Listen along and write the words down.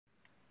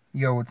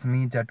Yo, it's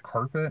me,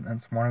 Deadcarpet, and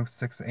it's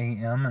 1:06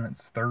 a.m. and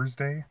it's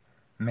Thursday,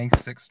 May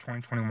 6th,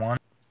 2021.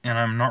 And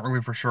I'm not really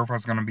for sure if I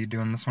was going to be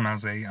doing this one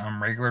as a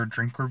regular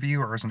drink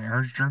review or as an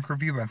energy drink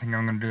review, but I think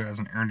I'm going to do it as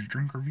an energy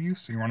drink review,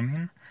 so you know what I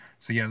mean?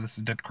 So yeah, this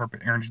is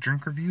Deadcarpet energy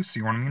drink review, so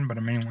you know what I mean? But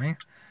anyway,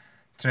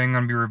 today I'm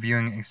going to be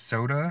reviewing a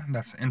soda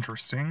that's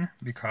interesting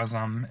because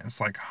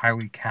it's like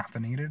highly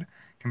caffeinated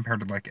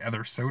compared to like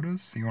other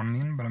sodas, so you know what I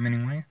mean? But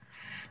anyway,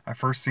 I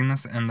first seen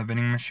this in the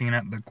vending machine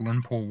at the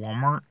Glenpool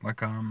Walmart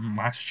like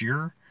last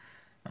year,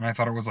 and I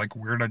thought it was like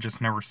weird. I just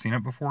never seen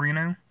it before, you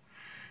know.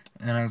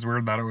 And it was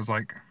weird that it was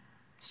like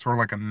sort of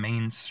like a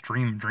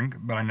mainstream drink,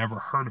 but I never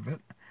heard of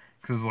it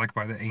because it's like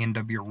by the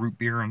A&W root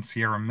beer and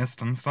Sierra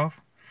Mist and stuff.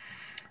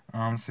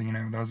 So you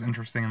know that was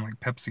interesting and like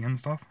Pepsi and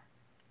stuff.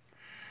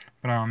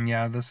 But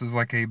yeah, this is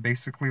like a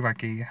basically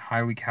like a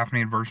highly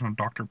caffeinated version of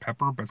Dr.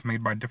 Pepper, but it's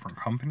made by a different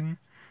company.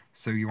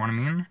 So you know what I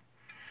mean?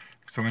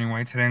 So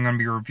anyway, today I'm gonna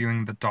be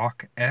reviewing the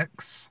Doc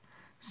X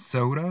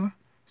soda.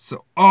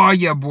 So oh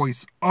yeah,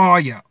 boys, oh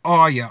yeah,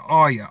 oh yeah,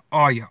 oh yeah,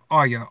 oh yeah,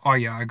 oh yeah, oh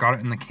yeah. I got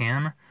it in the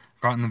can.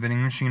 Got it in the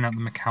vending machine at the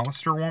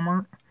McAllister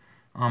Walmart.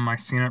 I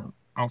seen it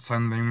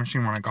outside the vending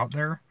machine when I got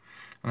there.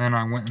 And then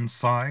I went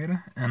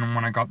inside, and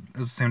when it was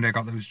the same day I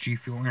got those G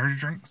Fuel energy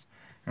drinks.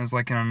 It was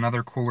like in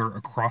another cooler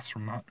across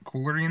from that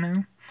cooler, you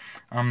know.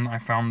 I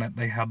found that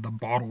they had the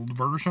bottled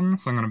version,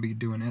 so I'm gonna be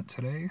doing it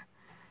today.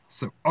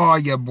 So, oh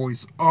yeah,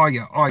 boys, oh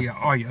yeah, oh yeah,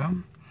 oh yeah,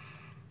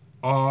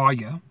 oh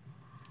yeah,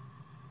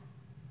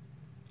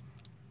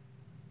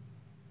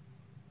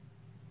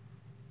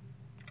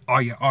 oh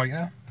yeah, oh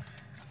yeah.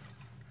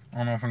 I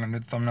don't know if I'm gonna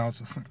do the thumbnail.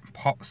 It's a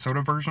pop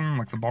soda version,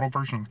 like the bottle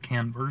version, the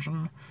canned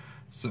version.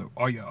 So,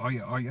 oh yeah, oh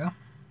yeah, oh yeah.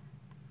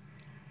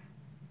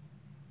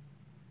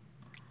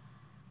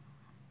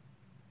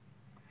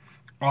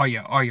 Oh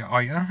yeah, oh yeah, oh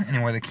yeah.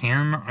 Anyway, the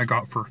can I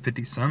got for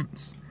 50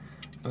 cents.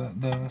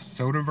 The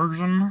soda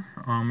version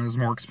is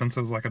more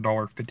expensive, it's like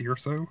 $1.50 or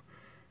so.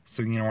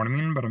 So you know what I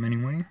mean. But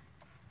anyway,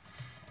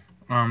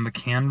 the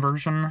can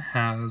version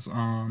has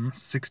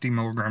 60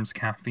 milligrams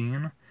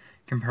caffeine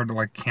compared to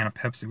like a can of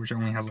Pepsi, which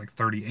only has like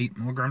 38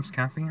 milligrams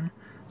caffeine.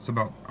 So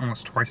about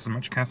almost twice as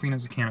much caffeine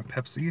as a can of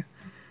Pepsi.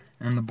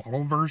 And the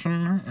bottle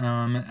version,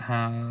 it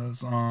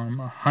has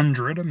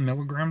 100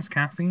 milligrams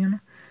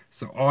caffeine.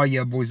 So, oh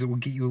yeah, boys, it will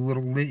get you a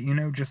little lit, you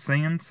know, just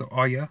saying. So,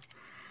 oh yeah.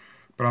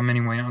 But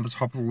anyway, on the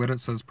top of the lid it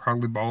says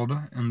proudly bottled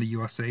in the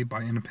USA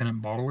by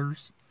independent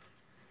bottlers.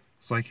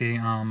 It's like a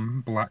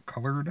black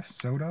colored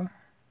soda,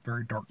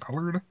 very dark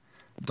colored.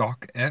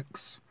 Doc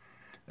X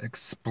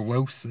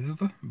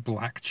explosive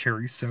black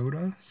cherry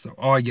soda. So,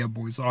 oh yeah,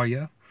 boys, oh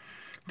yeah.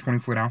 20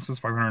 fluid ounces,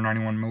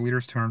 591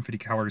 milliliters, 250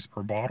 calories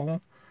per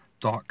bottle.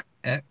 Doc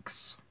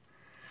X.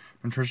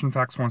 Nutrition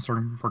facts: 1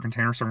 serving per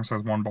container. Serving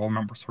size 1 bottle.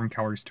 Amount per serving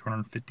calories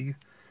 250.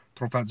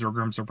 Total fat 0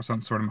 grams,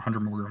 0% sodium, 100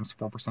 milligrams,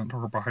 4%. Total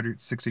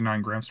carbohydrates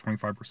 69 grams,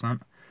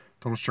 25%.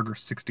 Total sugar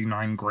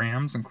 69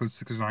 grams, includes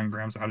 69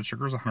 grams added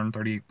sugars,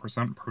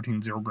 138%.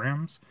 Protein 0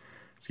 grams.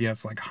 So yeah,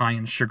 it's like high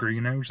in sugar, you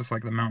know, just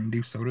like the Mountain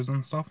Dew sodas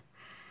and stuff.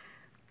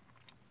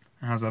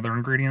 It has other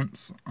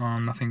ingredients,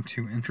 nothing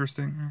too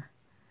interesting.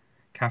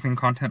 Caffeine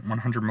content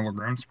 100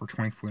 milligrams per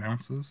 20 fluid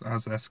ounces. It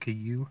has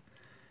SKU.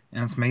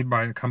 And it's made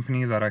by a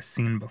company that I've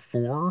seen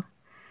before.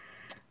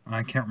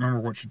 I can't remember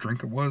which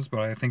drink it was, but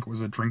I think it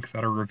was a drink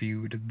that I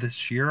reviewed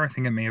this year. I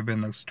think it may have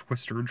been those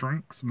Twister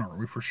drinks. I'm not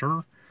really for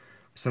sure.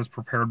 It says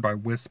prepared by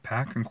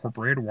WizPack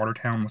Incorporated,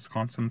 Watertown,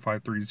 Wisconsin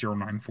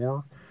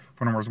 53094.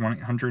 Phone number is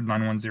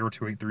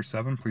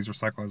 1-800-910-2837. Please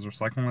recycle as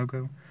recycling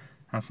logo.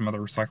 Has some other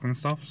recycling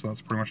stuff, so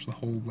that's pretty much the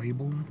whole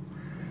label.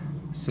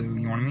 So you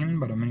know what I mean?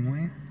 But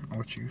anyway, I'll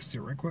let you see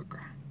it right quick.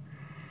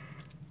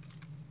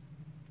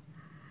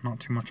 Not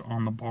too much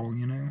on the bottle,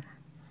 you know.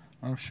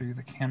 I'll show you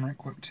the can right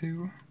quick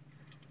too.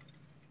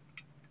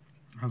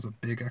 It has a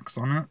big X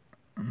on it.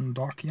 And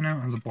Doc, you know,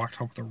 has a black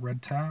top with a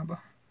red tab.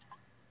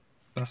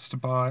 Best to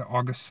buy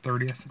August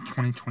 30th,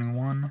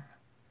 2021.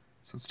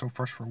 So it's still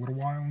fresh for a little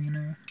while, you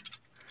know.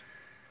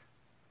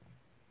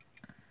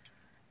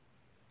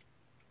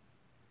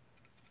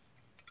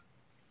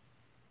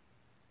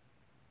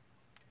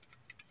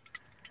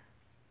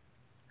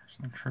 There's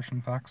some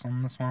nutrition facts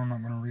on this one. I'm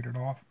not going to read it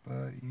off,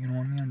 but you know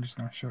what I mean. I'm just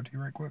going to show it to you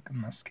right quick.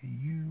 An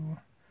SKU.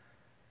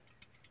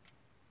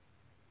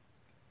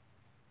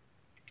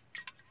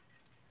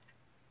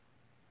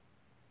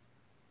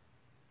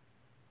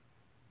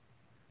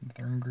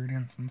 Their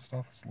ingredients and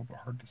stuff. It's a little bit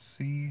hard to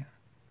see.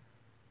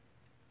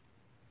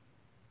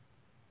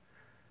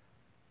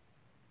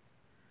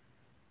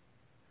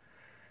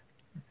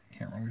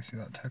 Can't really see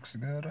that text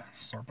good.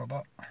 Sorry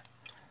about that.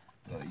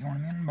 But you know what I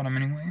mean? But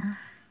anyway.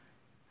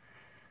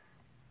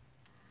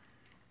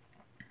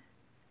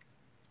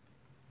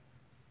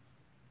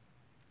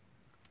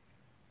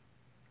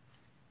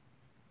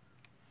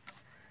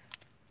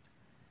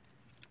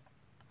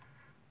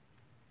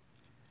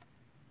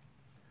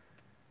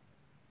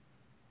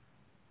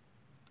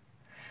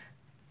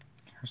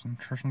 Here's some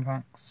nutrition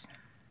facts.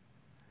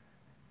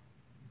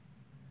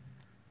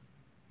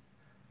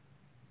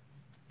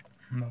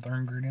 And other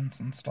ingredients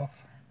and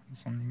stuff.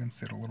 This one you can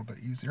see it a little bit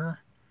easier.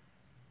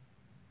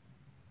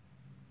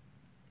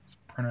 It's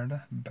printed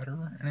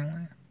better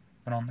anyway,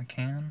 but on the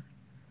can,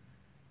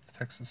 the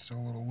text is still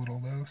a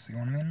little though, see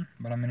what I mean?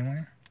 But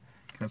anyway,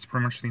 that's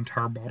pretty much the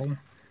entire bottle.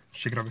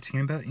 Shake it up a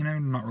teeny bit, you know,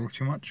 not really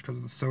too much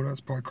because the soda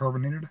is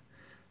polycarbonated.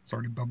 It's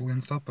already bubbly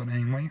and stuff, but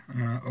anyway, I'm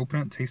gonna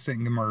open it, taste it,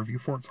 and give my review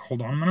for it, so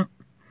hold on a minute.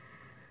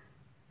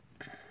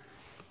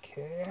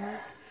 Okay.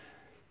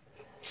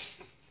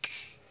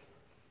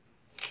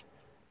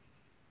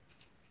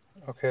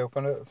 Okay,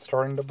 opened it. It's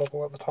starting to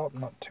bubble at the top,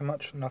 not too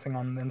much, nothing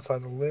on the inside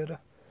of the lid.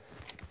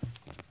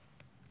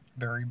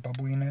 Very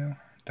bubbly now,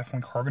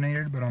 definitely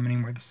carbonated, but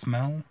anyway, the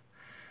smell.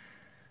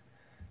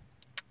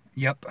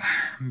 Yep,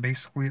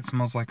 basically it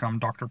smells like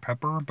Dr.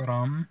 Pepper, but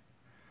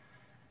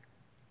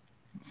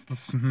the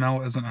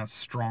smell isn't as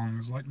strong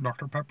as like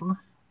Dr. Pepper.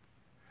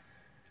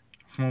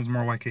 It smells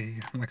more like a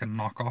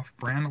knockoff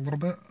brand a little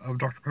bit of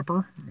Dr.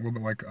 Pepper, a little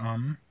bit like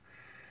a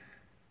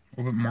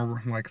little bit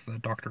more like the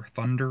Dr.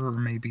 Thunder or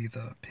maybe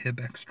the Pib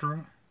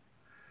Extra.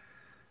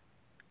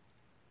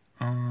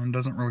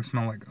 Doesn't really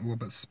smell like a little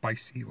bit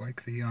spicy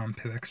like the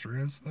Pib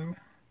Extra is though.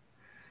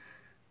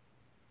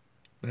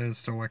 It is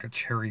still like a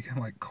cherry,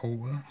 like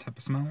cola type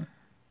of smell.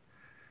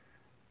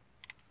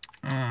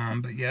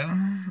 But yeah,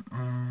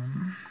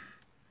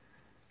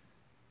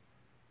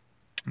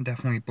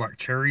 definitely black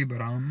cherry,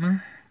 but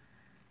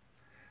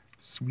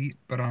sweet,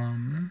 but I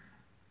don't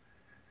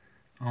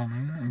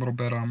know, a little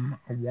bit a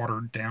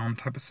watered down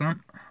type of scent.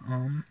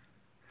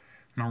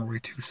 Not really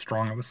too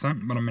strong of a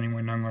scent, but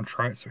anyway, now I'm gonna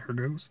try it. So here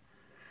goes.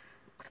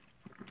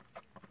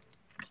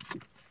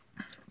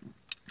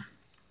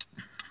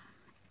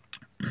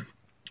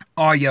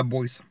 Oh yeah,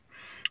 boys.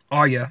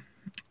 Oh yeah.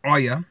 Oh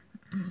yeah.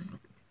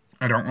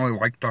 I don't really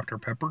like Dr.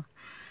 Pepper.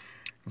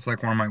 It's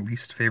like one of my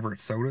least favorite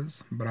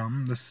sodas, but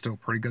this is still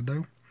pretty good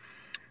though.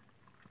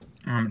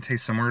 It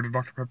tastes similar to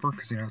Dr. Pepper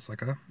because, you know, it's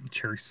like a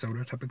cherry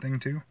soda type of thing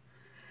too.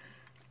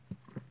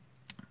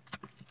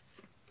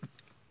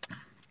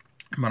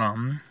 But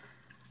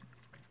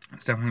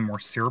it's definitely more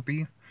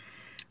syrupy.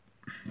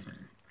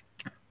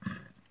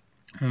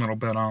 A little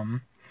bit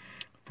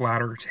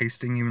flatter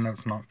tasting, even though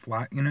it's not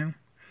flat, you know.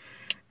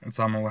 It's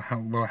has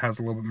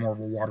a little bit more of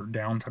a watered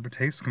down type of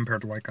taste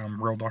compared to like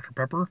real Dr.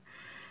 Pepper.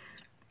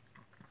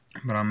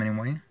 But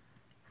anyway,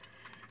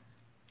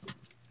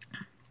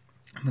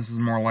 this is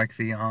more like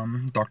the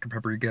Dr.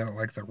 Pepper you get at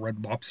like the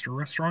Red Lobster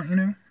restaurant, you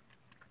know.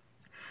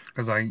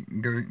 Because I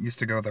used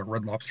to go to the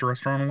Red Lobster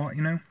restaurant a lot,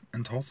 you know,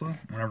 in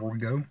Tulsa whenever we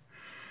go.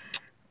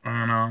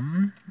 And I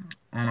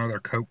don't know, their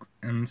Coke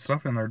and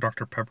stuff and their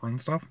Dr. Pepper and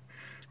stuff.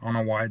 I don't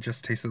know why it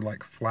just tasted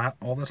like flat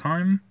all the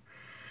time.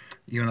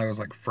 Even though it was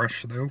like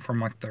fresh though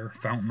from like their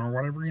fountain or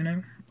whatever, you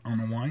know. I don't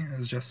know why.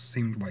 It just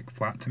seemed like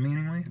flat to me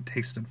anyway. It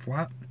tasted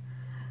flat.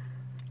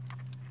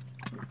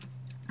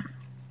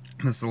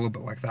 This is a little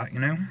bit like that, you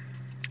know.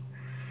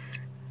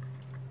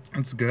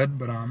 It's good,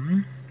 but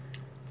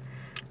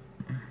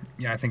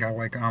yeah, I think I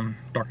like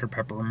Dr.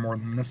 Pepper more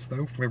than this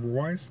though, flavor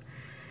wise.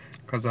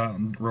 Because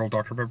real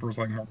Dr. Pepper is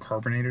like more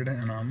carbonated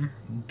and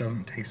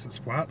doesn't taste as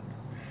flat.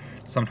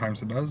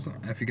 Sometimes it does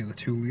if you get the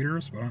 2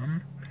 liters, but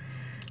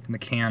the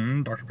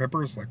can Dr.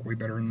 Pepper is like way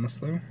better than this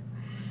though.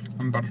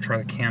 I'm about to try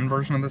the can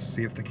version of this,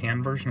 see if the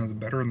can version is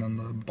better than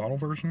the bottle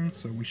version,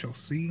 so we shall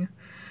see.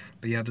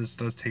 But yeah, this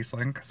does taste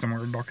like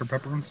similar to Dr.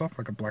 Pepper and stuff,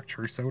 like a black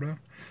cherry soda.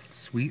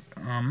 Sweet,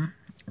 a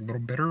little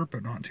bitter,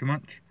 but not too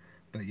much.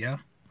 But yeah,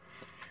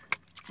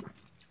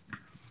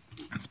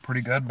 it's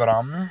pretty good, but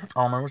I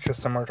don't know, it's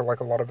just similar to like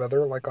a lot of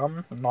other like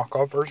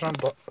knockoff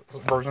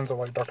versions of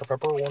like Dr.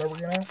 Pepper or whatever,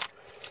 you know.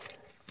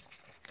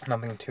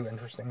 Nothing too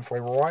interesting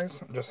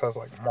flavor-wise. It just has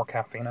like more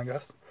caffeine, I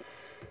guess.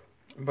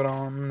 But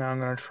now I'm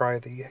gonna try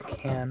the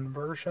can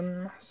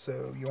version.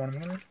 So you want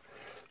to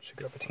shake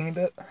it up a teeny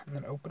bit and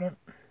then open it.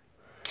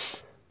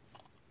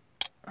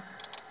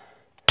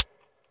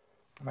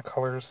 And the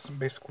color's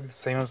basically the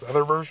same as the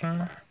other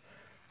version.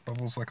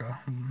 Bubbles like a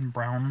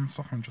brown and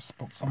stuff, and just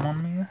spilled some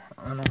on me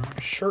and on my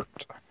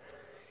shirt.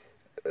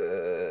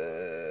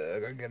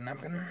 Gotta get a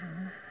napkin.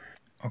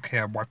 Okay,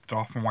 I wiped it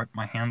off and wiped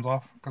my hands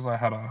off because I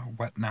had a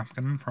wet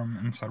napkin from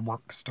inside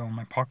work still in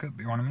my pocket,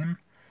 you know what I mean?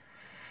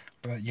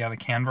 But yeah, the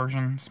can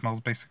version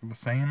smells basically the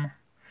same.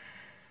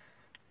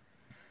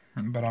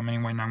 But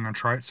anyway, now I'm going to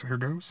try it, so here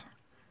goes.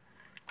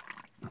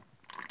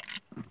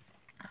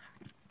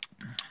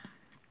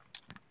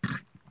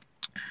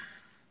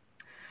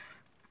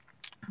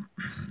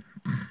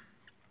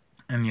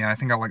 And yeah, I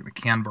think I like the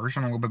can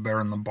version a little bit better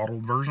than the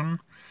bottled version.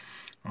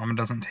 It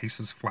doesn't taste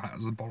as flat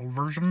as the bottled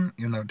version,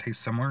 even though it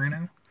tastes similar, you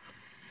know.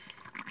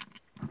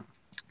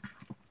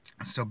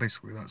 It's still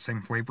basically that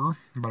same flavor,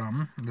 but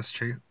this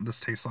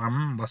tastes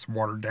less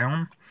watered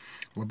down,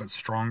 a little bit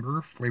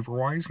stronger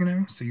flavor-wise, you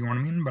know. So you know what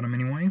I mean? But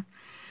anyway,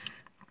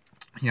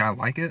 yeah, I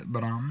like it,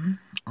 but I don't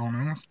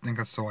know. I think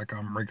I still like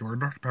regular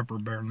Dr. Pepper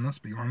better than this,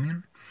 but you know what I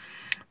mean?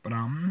 But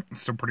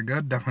it's still pretty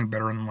good. Definitely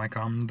better than like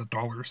the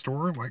dollar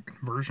store like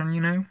version,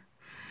 you know.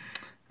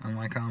 And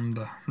like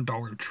the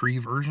Dollar Tree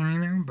version, you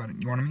know, but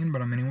you know what I mean?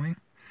 But anyway,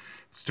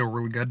 still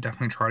really good.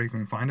 Definitely try it if you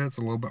can find it. It's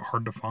a little bit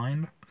hard to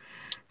find.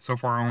 So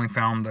far, I only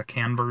found the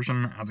canned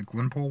version at the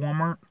Glenpool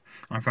Walmart.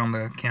 I found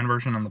the canned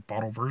version and the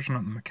bottle version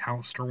at the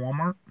McAllister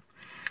Walmart.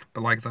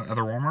 But like the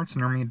other Walmarts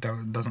near me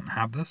doesn't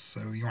have this,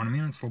 so you know what I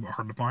mean? It's a little bit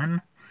hard to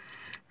find.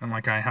 And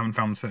like I haven't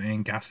found this at any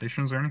gas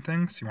stations or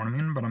anything, so you know what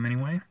I mean? But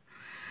anyway.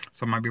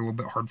 So it might be a little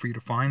bit hard for you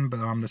to find, but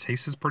the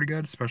taste is pretty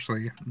good,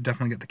 especially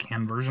definitely get the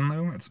canned version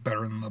though. It's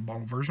better than the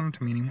bottle version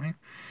to me anyway.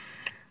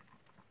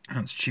 And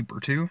it's cheaper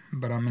too,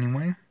 but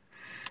anyway.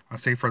 I'd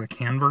say for the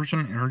canned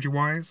version,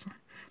 energy-wise,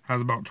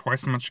 has about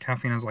twice as much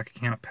caffeine as like a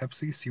can of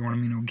Pepsi, so you know what I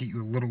mean? It'll get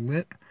you a little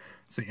lit.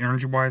 So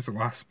energy-wise, it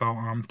lasts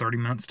about 30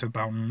 minutes to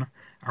about an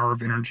hour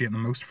of energy at the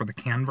most for the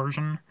canned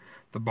version.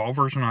 The ball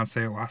version, I'd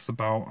say it lasts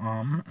about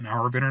an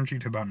hour of energy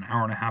to about an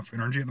hour and a half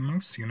energy at the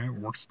most. So, you know, it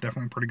works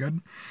definitely pretty good.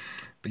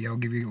 But yeah, it'll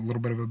give you a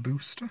little bit of a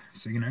boost,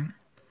 so you know.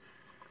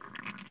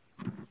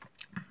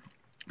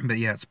 But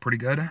yeah, it's pretty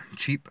good.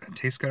 Cheap. It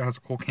tastes good. It has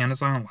a cool can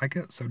design. I like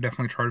it, so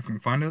definitely try it if you can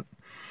find it.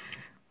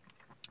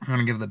 I'm going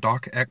to give the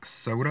Doc X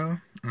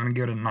soda, I'm going to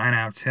give it a 9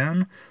 out of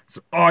 10. So,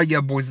 oh yeah,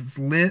 boys, it's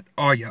lit.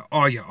 Oh yeah,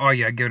 oh yeah, oh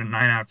yeah, give it a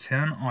 9 out of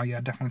 10. Oh yeah,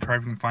 definitely try it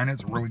if you can find it.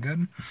 It's really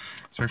good,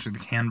 especially the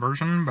canned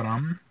version. But,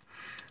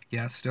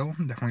 yeah, still,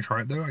 definitely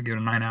try it though. I give it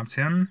a 9 out of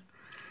 10.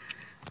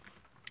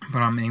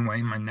 But,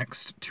 anyway, my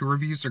next two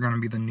reviews are going to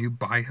be the new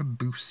Buy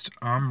Boost,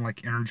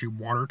 like energy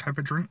water type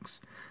of drinks.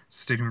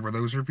 So stay tuned for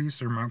those reviews.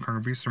 They're my upcoming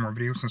reviews, some more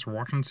videos since we're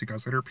watching. See you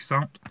guys later. Peace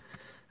out.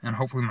 And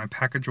hopefully my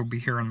package will be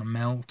here in the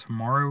mail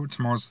tomorrow.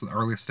 Tomorrow's the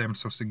earliest day I'm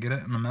supposed to get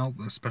it in the mail,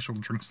 the special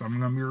drinks that I'm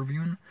going to be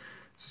reviewing.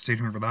 So stay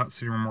tuned for that.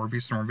 Stay tuned for more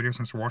reviews and more videos.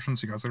 Thanks for watching.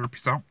 See you guys later.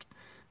 Peace out.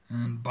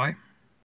 And bye.